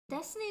I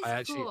Destiny's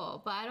actually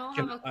cool, but I don't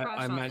have a crush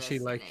I'm on actually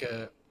like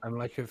Destiny. I'm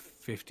like a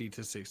 50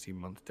 to 60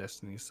 month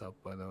Destiny sub,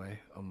 by the way,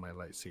 on my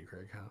like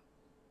secret account.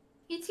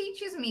 He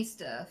teaches me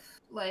stuff,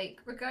 like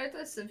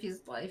regardless of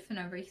his life and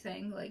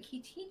everything. Like he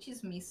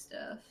teaches me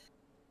stuff.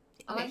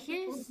 Okay,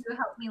 People here's do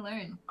help me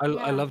learn. I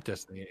yeah. love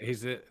Destiny.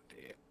 He's the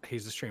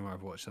streamer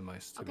I've watched the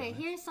most, to be Okay,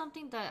 honest. here's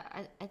something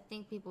that I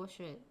think people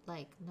should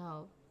like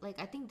know. Like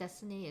I think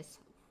Destiny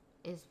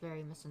is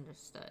very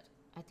misunderstood.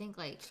 I think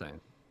like Same.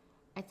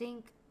 I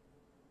think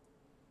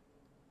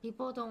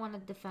people don't want to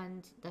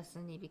defend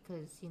Destiny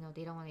because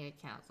they don't want to get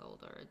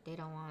canceled or they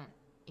don't want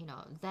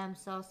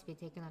themselves to be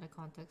taken out of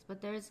context.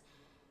 But there's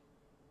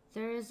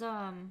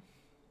uh,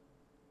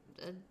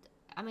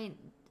 I mean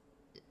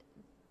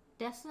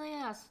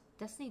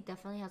Destiny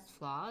definitely has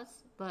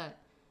flaws, but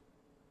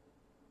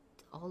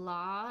a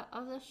lot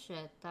of the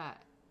shit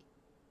that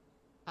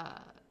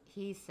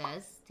he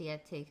says to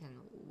get taken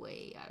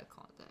way out of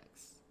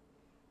context.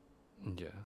 Yeah.